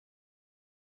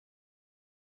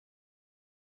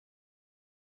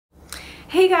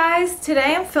Hey guys,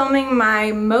 today I'm filming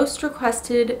my most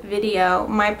requested video,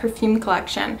 my perfume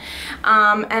collection,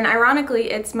 and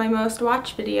ironically it's my most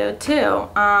watched video too.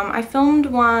 I filmed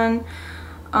one,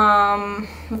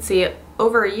 let's see,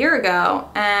 over a year ago,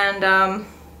 and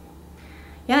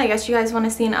yeah, I guess you guys want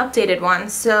to see an updated one,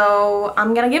 so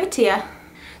I'm gonna give it to you.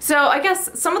 So I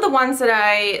guess some of the ones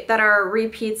that are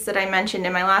repeats that I mentioned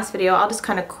in my last video, I'll just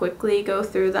kind of quickly go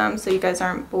through them so you guys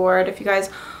aren't bored. If you guys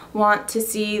want to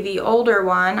see the older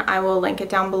one, I will link it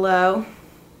down below.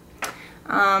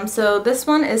 So this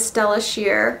one is Stella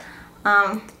Sheer.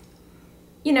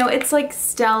 You know, it's like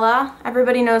Stella.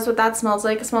 Everybody knows what that smells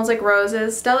like. It smells like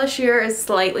roses. Stella Sheer is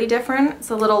slightly different.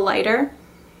 It's a little lighter,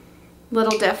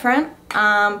 little different,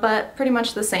 but pretty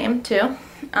much the same too.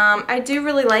 I do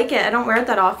really like it. I don't wear it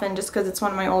that often just because it's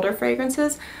one of my older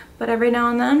fragrances, but every now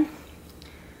and then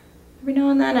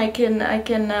I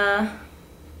can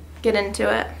get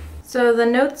into it. So the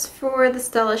notes for the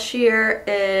Stella Sheer,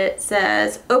 it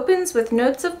says, opens with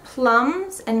notes of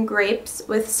plums and grapes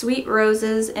with sweet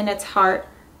roses in its heart,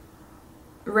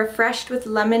 refreshed with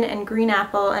lemon and green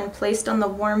apple and placed on the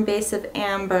warm base of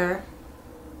amber.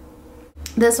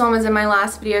 This one was in my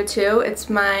last video too. It's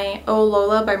my Oh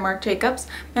Lola by Marc Jacobs.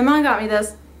 My mom got me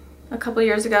this a couple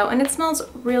years ago and it smells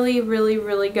really, really,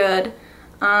 really good.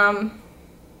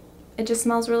 It just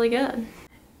smells really good.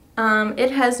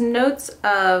 It has notes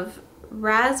of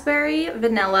raspberry,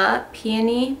 vanilla,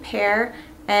 peony, pear,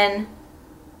 and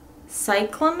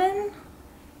cyclamen.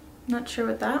 Not sure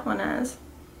what that one is.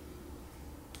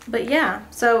 But yeah,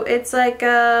 so it's like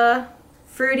a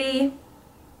fruity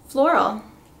floral,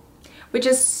 which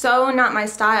is so not my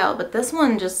style, but this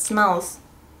one just smells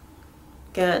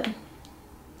good.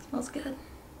 Smells good.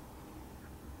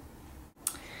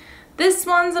 This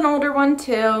one's an older one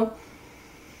too.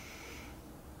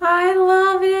 I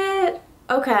love it.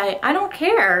 Okay, I don't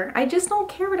care. I just don't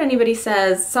care what anybody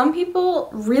says. Some people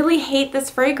really hate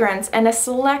this fragrance and a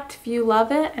select few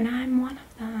love it, and I'm one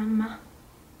of them.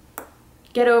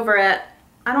 Get over it.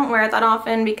 I don't wear it that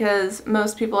often because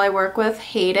most people I work with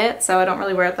hate it, so I don't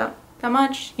really wear it that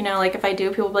much. You know, like if I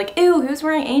do, people will be like, ew, who's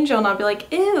wearing Angel? And I'll be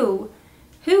like, ew,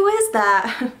 who is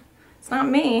that? It's not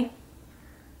me.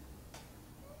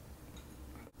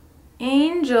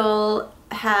 Angel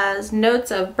has notes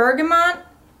of bergamot,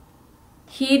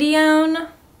 helione,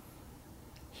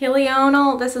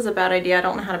 this is a bad idea, I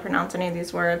don't know how to pronounce any of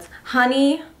these words,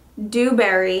 honey,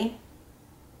 dewberry,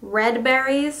 red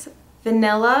berries,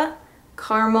 vanilla,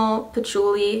 caramel,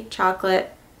 patchouli,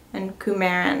 chocolate, and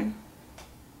coumarin.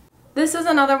 This is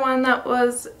another one that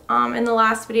was in the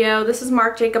last video. This is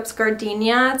Marc Jacobs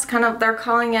Gardenia. It's kind of, they're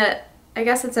calling it, I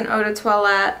guess it's an eau de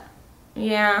toilette.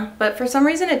 Yeah, but for some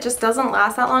reason it just doesn't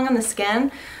last that long on the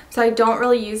skin, so I don't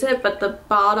really use it, but the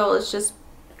bottle is just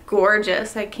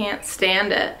gorgeous. I can't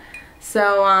stand it.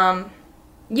 So,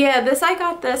 yeah, I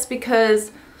got this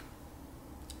because,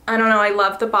 I don't know, I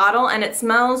love the bottle, and it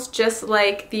smells just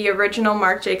like the original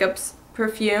Marc Jacobs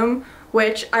perfume,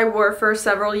 which I wore for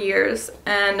several years,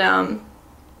 and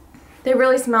they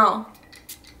really smell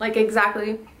like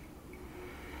exactly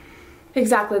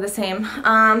the same.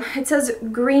 It says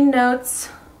green notes,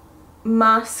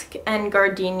 musk, and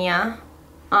gardenia,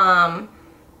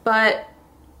 but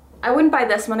I wouldn't buy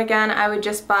this one again. I would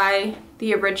just buy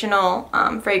the original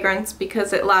fragrance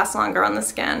because it lasts longer on the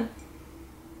skin.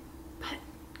 But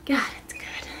God, it's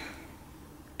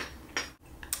good.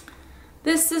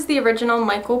 This is the original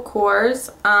Michael Kors.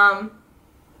 I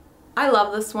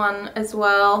love this one as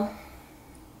well.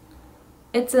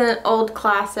 It's an old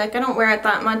classic. I don't wear it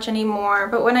that much anymore,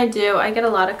 but when I do, I get a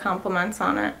lot of compliments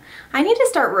on it. I need to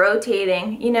start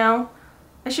rotating, you know?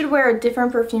 I should wear a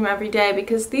different perfume every day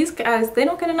because these guys, they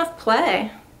don't get enough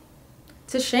play.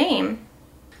 It's a shame.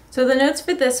 So the notes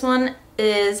for this one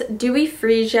is dewy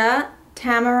freesia,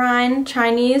 tamarind,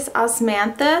 Chinese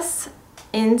osmanthus,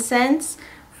 incense,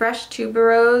 fresh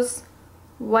tuberose,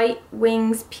 white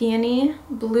wings peony,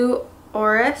 blue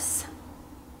orris,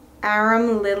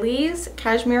 arum lilies,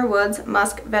 cashmere woods,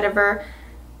 musk vetiver,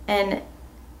 and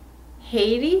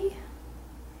Haiti.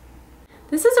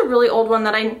 This is a really old one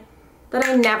that I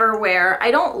never wear. I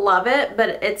don't love it,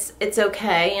 but it's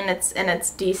okay, and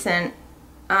it's decent,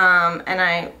 and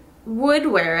I would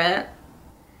wear it.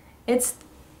 It's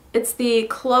the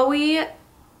Chloe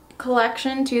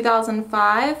Collection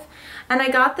 2005, and I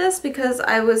got this because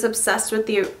I was obsessed with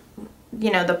the, you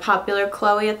know, the popular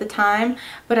Chloe at the time,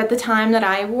 but at the time that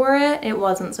I wore it, it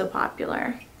wasn't so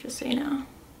popular, just so you know.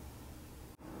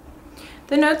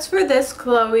 The notes for this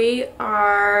Chloe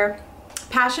are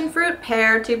passion fruit,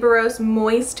 pear, tuberose,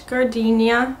 moist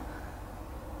gardenia,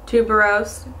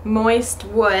 tuberose, moist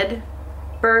wood,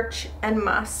 birch, and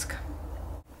musk.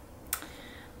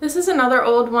 This is another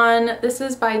old one. This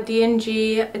is by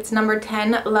D&G. It's number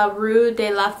 10, La Roue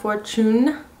de la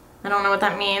Fortune. I don't know what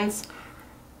that means,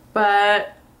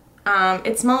 but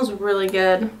it smells really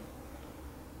good.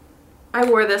 I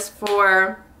wore this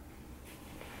for,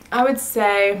 I would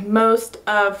say, most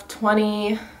of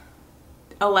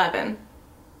 2011.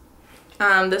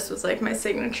 This was like my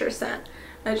signature scent.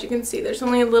 As you can see, there's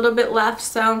only a little bit left,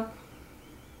 so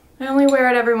I only wear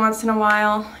it every once in a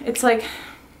while. It's like,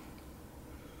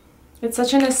 it's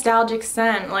such a nostalgic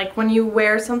scent. Like when you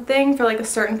wear something for like a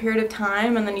certain period of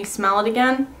time and then you smell it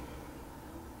again,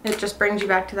 it just brings you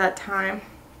back to that time.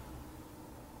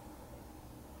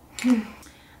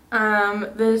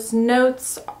 Those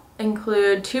notes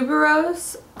include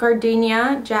tuberose,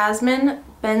 gardenia, jasmine,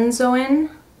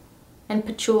 benzoin, and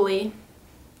patchouli.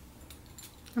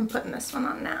 I'm putting this one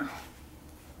on now.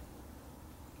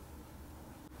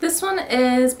 This one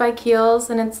is by Kiehl's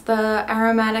and it's the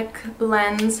Aromatic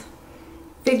Blends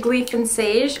Fig Leaf and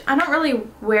Sage. I don't really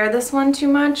wear this one too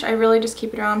much. I really just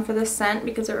keep it around for this scent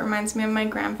because it reminds me of my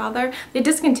grandfather. They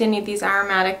discontinued these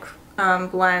aromatic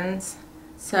blends,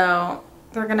 so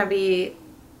they're gonna be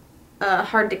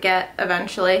hard to get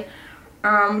eventually.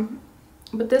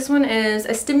 But this one is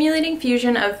a stimulating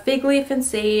fusion of fig leaf and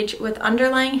sage with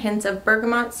underlying hints of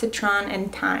bergamot, citron,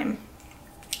 and thyme.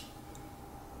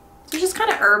 It's just kind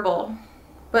of herbal,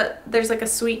 but there's like a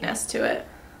sweetness to it.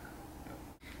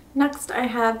 Next I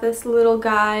have this little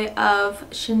guy of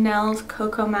Chanel's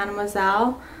CoCo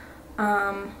Mademoiselle.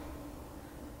 The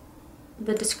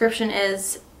description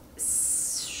is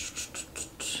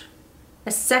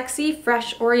a sexy,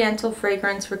 fresh oriental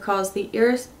fragrance recalls the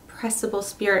irrepressible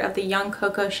spirit of the young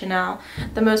Coco Chanel,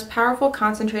 the most powerful,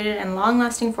 concentrated, and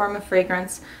long-lasting form of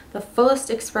fragrance, the fullest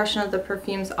expression of the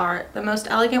perfume's art, the most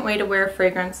elegant way to wear a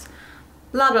fragrance,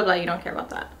 blah blah blah. You don't care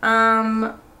about that.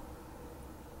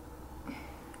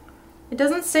 It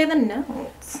doesn't say the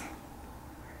notes.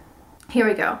 Here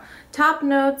we go. Top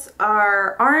notes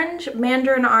are orange,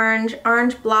 mandarin orange,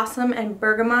 orange blossom, and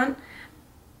bergamot.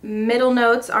 Middle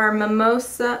notes are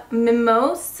mimosa,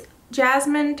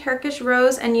 jasmine, Turkish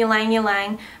rose, and ylang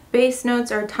ylang. Base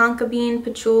notes are tonka bean,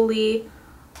 patchouli,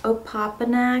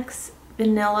 opopanax,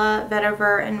 vanilla,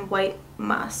 vetiver, and white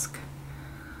musk.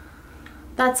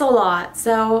 That's a lot.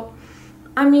 So,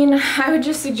 I mean, I would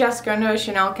just suggest going to a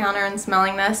Chanel counter and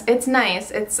smelling this. It's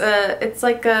nice. It's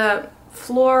like a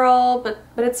floral, but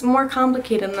it's more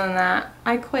complicated than that.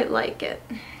 I quite like it.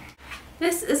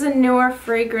 This is a newer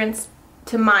fragrance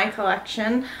to my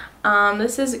collection.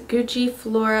 This is Gucci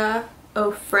Flora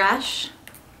Eau Fraiche,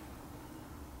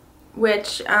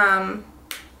 which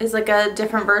is like a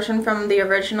different version from the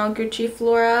original Gucci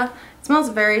Flora. It smells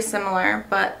very similar,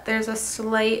 but there's a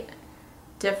slight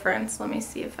difference. Let me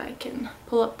see if I can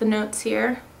pull up the notes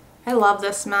here. I love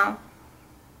this smell.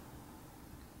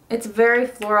 It's very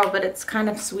floral, but it's kind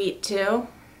of sweet too.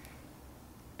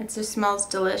 It just smells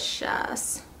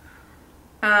delicious.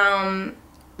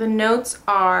 The notes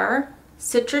are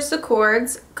citrus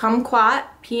accords, kumquat,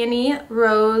 peony,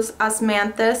 rose,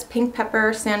 osmanthus, pink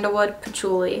pepper, sandalwood,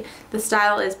 patchouli. The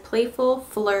style is playful,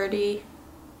 flirty,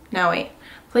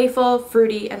 playful,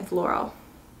 fruity, and floral.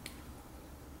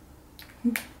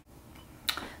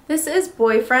 This is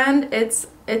Boyfriend. It's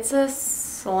a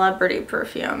celebrity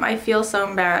perfume. I feel so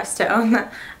embarrassed to own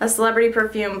a celebrity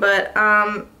perfume, but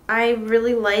I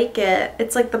really like it.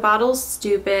 It's like the bottle's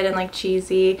stupid and like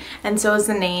cheesy, and so is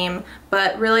the name,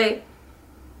 but really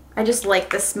I just like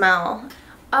the smell.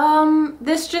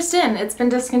 This just in, it's been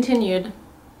discontinued.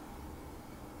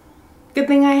 Good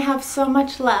thing I have so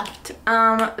much left.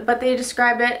 But they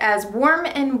described it as warm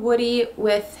and woody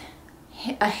with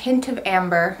a hint of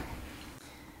amber.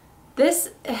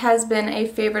 This has been a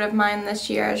favorite of mine this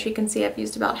year. As you can see, I've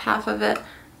used about half of it.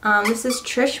 This is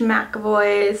Trish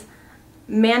McEvoy's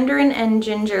Mandarin and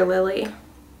Ginger Lily.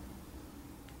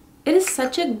 It is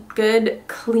such a good,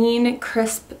 clean,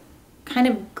 crisp, kind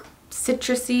of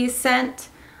citrusy scent.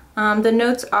 The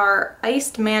notes are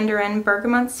iced mandarin,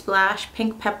 bergamot splash,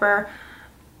 pink pepper,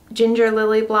 ginger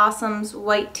lily blossoms,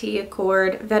 white tea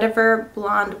accord, vetiver,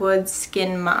 blonde wood,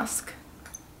 skin musk.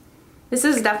 This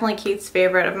is definitely Keith's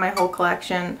favorite of my whole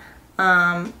collection,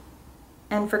 and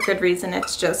for good reason.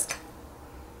 It's just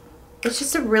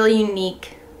a really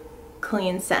unique,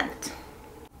 clean scent.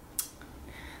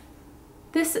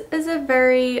 This is a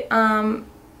very, one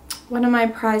of my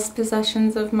prized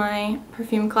possessions of my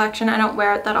perfume collection. I don't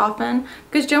wear it that often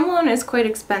because Jo Malone is quite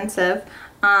expensive,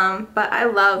 but I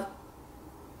love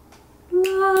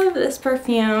this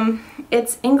perfume.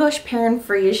 It's English Pear and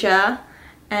Freesia,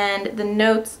 and the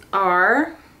notes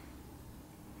are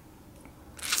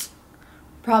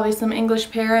Probably some English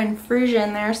pear and Freesia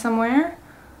in there somewhere.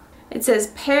 It says,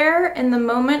 pear in the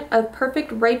moment of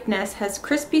perfect ripeness has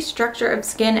crispy structure of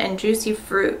skin and juicy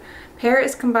fruit. Pear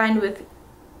is combined with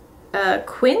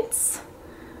quince,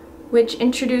 which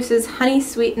introduces honey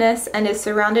sweetness and is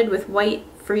surrounded with white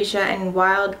Freesia and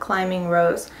wild climbing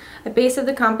rose. The base of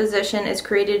the composition is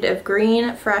created of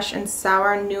green, fresh, and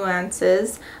sour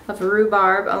nuances of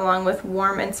rhubarb along with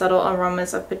warm and subtle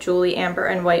aromas of patchouli, amber,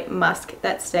 and white musk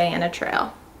that stay in a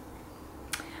trail.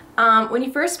 When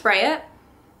you first spray it,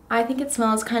 I think it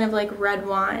smells kind of like red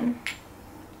wine.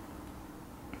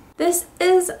 This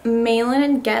is Malin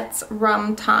and Goetz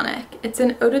Rum Tonic. It's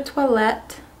an eau de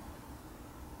toilette,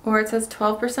 or it says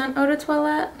 12% eau de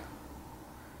toilette.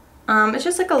 It's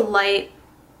just like a light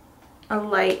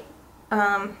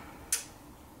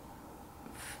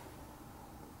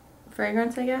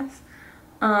fragrance, I guess.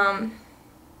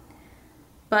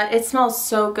 But it smells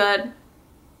so good.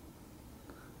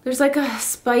 There's like a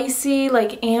spicy,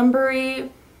 like ambery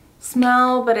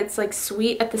smell, but it's like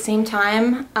sweet at the same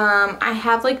time. I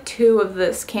have like 2 of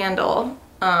this candle,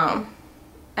 and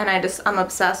I'm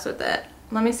obsessed with it.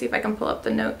 Let me see if I can pull up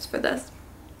the notes for this.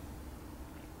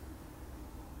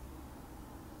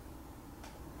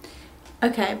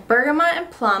 Okay, bergamot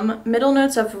and plum, middle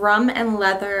notes of rum and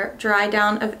leather, dry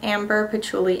down of amber,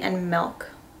 patchouli, and milk.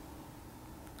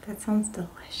 That sounds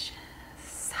delicious.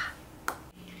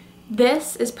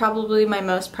 This is probably my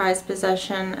most prized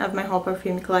possession of my whole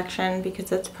perfume collection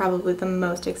because it's probably the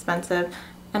most expensive,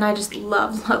 and I just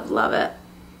love, love, love it.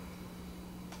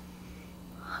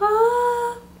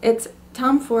 It's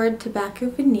Tom Ford Tobacco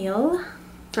Vanille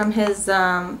from his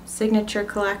signature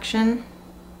collection.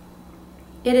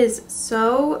 It is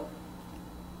so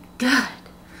good.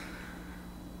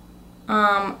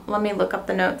 Let me look up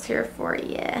the notes here for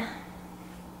you.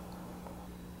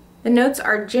 The notes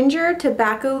are ginger,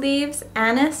 tobacco leaves,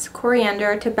 anise,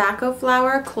 coriander, tobacco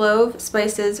flower, clove,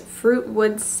 spices, fruit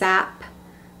wood sap,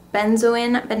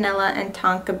 benzoin, vanilla, and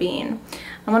tonka bean.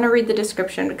 I want to read the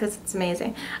description because it's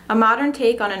amazing. A modern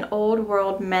take on an old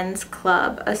world men's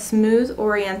club. A smooth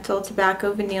oriental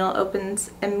tobacco vanille opens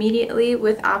immediately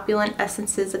with opulent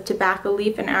essences of tobacco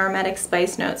leaf and aromatic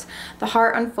spice notes. The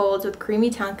heart unfolds with creamy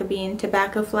tonka bean,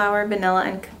 tobacco flower,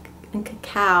 vanilla, and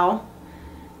cacao,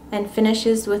 and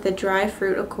finishes with a dry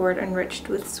fruit accord enriched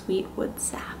with sweet wood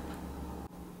sap.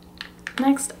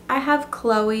 Next, I have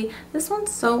Chloe. This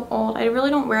one's so old. I really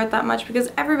don't wear it that much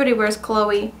because everybody wears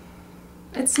Chloe.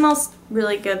 It smells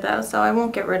really good though, so I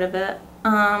won't get rid of it.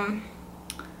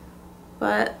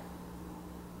 But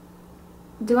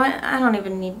do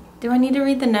I need to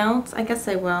read the notes? I guess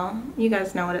I will. You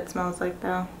guys know what it smells like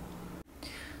though.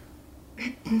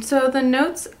 So the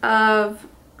notes of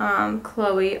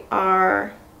Chloe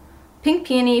are pink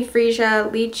peony,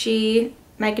 freesia, lychee,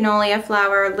 magnolia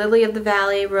flower, lily of the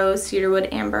valley, rose, cedarwood,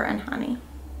 amber, and honey.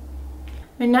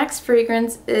 My next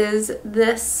fragrance is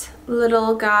this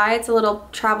little guy. It's a little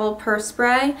travel purse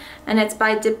spray, and it's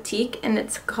by Diptyque, and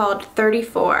it's called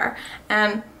 34.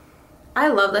 And I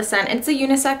love this scent. It's a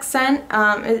unisex scent.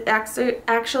 It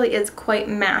actually is quite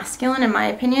masculine in my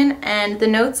opinion, and the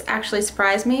notes actually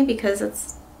surprise me because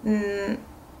it's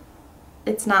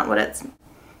not what it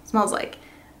smells like.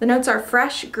 The notes are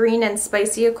fresh, green, and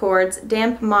spicy accords,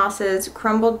 damp mosses,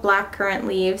 crumbled blackcurrant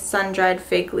leaves, sun-dried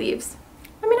fig leaves.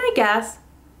 I mean, I guess.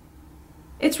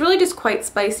 It's really just quite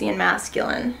spicy and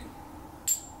masculine.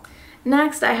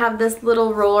 Next, I have this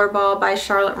little roller ball by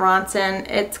Charlotte Ronson.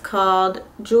 It's called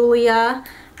Julia,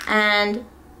 and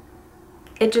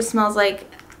it just smells like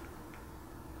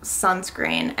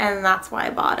sunscreen, and that's why I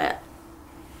bought it.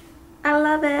 I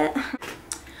love it.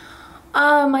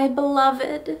 Oh, my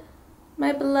beloved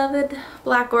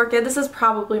Black Orchid. This is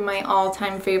probably my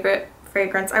all-time favorite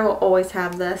fragrance. I will always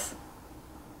have this.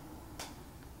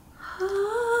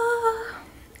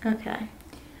 Okay,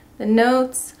 the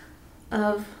notes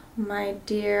of my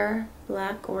dear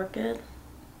Black Orchid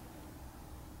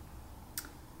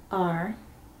are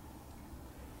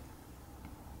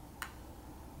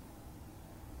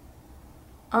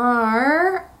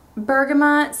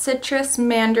bergamot, citrus,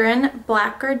 mandarin,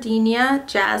 black gardenia,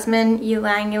 jasmine,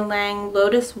 ylang ylang,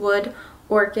 lotus wood,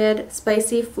 orchid,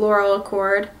 spicy floral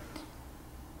accord,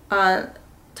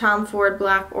 Tom Ford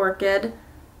Black Orchid,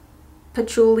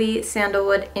 patchouli,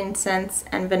 sandalwood, incense,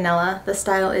 and vanilla. The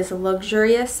style is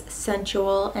luxurious,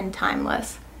 sensual, and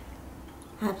timeless.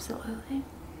 Absolutely.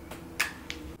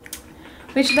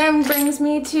 Which then brings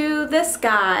me to this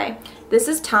guy. This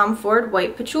is Tom Ford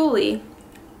White Patchouli.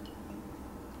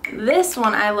 This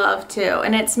one I love too,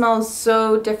 and it smells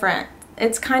so different.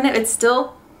 It's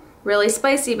still really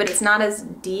spicy, but it's not as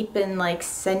deep and like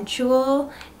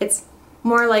sensual. It's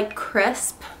more like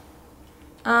crisp.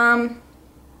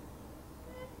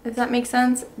 If that makes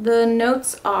sense. The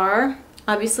notes are,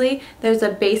 obviously, there's a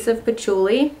base of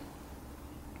patchouli.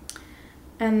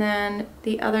 And then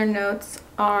the other notes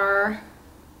are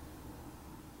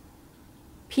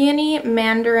peony,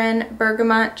 mandarin,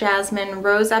 bergamot, jasmine,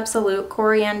 rose absolute,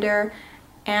 coriander,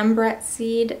 ambrette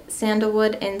seed,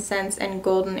 sandalwood, incense, and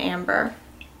golden amber.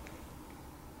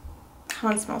 That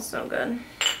one smells so good.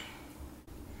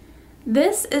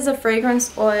 This is a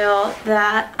fragrance oil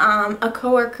that a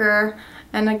coworker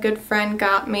and a good friend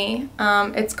got me.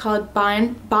 It's called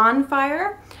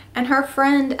Bonfire, and her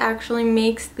friend actually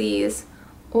makes these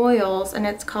oils, and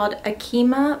it's called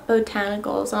Akima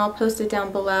Botanicals, and I'll post it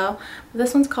down below. But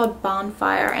this one's called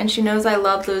Bonfire, and she knows I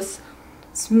love those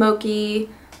smoky,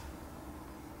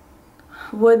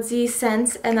 woodsy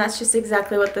scents, and that's just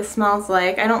exactly what this smells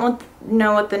like. I don't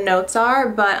know what the notes are,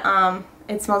 but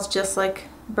it smells just like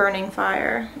burning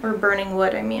fire, or burning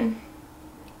wood, I mean.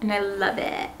 And I love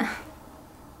it.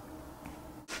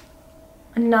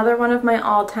 Another one of my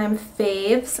all-time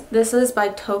faves. This is by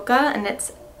Tocca, and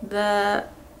it's the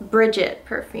Brigitte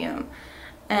perfume.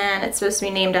 And it's supposed to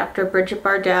be named after Brigitte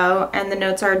Bardot, and the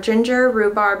notes are ginger,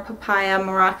 rhubarb, papaya,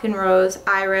 Moroccan rose,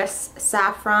 iris,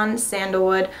 saffron,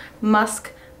 sandalwood,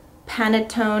 musk,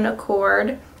 panettone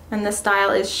accord, and the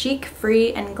style is chic,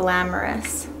 free, and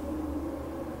glamorous.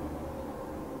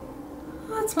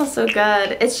 Oh, it smells so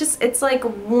good. It's like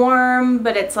warm,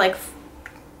 but it's like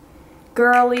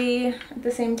girly at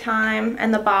the same time,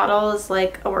 and the bottle is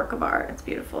like a work of art. It's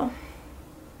beautiful.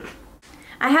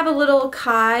 I have a little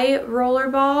Kai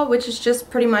rollerball, which is just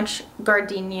pretty much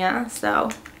Gardenia, so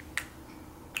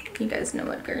you guys know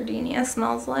what Gardenia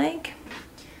smells like.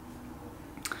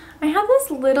 I have this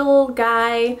little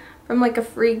guy from like a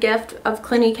free gift of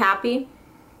Clinique Happy.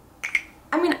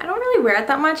 I mean, I don't really wear it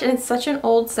that much, and it's such an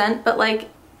old scent, but like,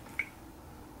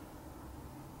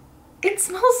 it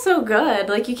smells so good.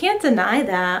 Like, you can't deny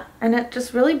that. And it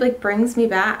just really like brings me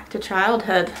back to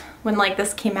childhood when like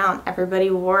this came out. Everybody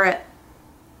wore it.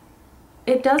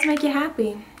 It does make you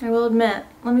happy, I will admit.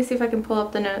 Let me see if I can pull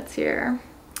up the notes here.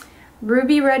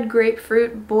 Ruby red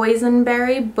grapefruit,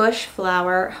 boysenberry, bush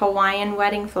flower, Hawaiian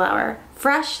wedding flower.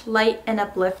 Fresh, light, and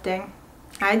uplifting,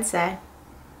 I'd say.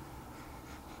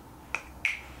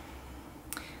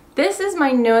 This is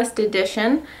my newest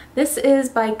edition. This is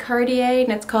by Cartier,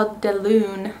 and it's called De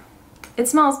Lune. It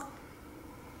smells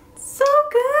so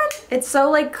good. It's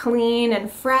so like clean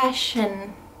and fresh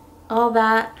and all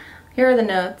that. Here are the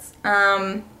notes.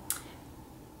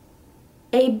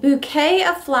 A bouquet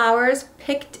of flowers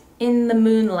picked in the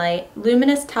moonlight,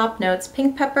 luminous top notes,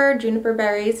 pink pepper, juniper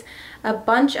berries, a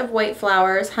bunch of white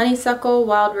flowers, honeysuckle,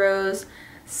 wild rose,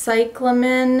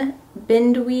 cyclamen,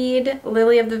 bindweed,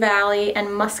 lily of the valley,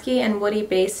 and musky and woody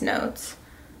base notes.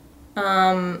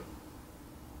 Can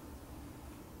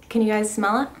you guys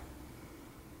smell it?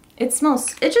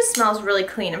 It just smells really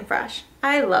clean and fresh.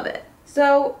 I love it.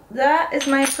 So that is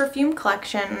my perfume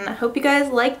collection. I hope you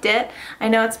guys liked it. I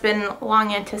know it's been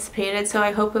long anticipated, so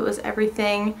I hope it was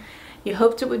everything you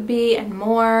hoped it would be and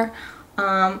more.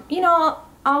 You know,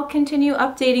 I'll continue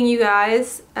updating you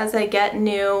guys as I get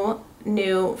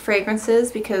new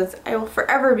fragrances, because I will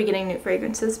forever be getting new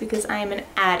fragrances because I am an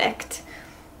addict.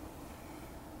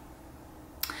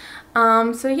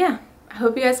 So yeah. I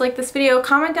hope you guys like this video.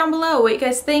 Comment down below what you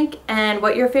guys think and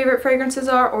what your favorite fragrances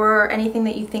are, or anything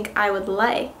that you think I would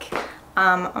like.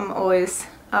 I'm always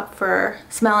up for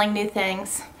smelling new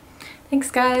things.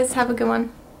 Thanks guys, have a good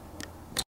one.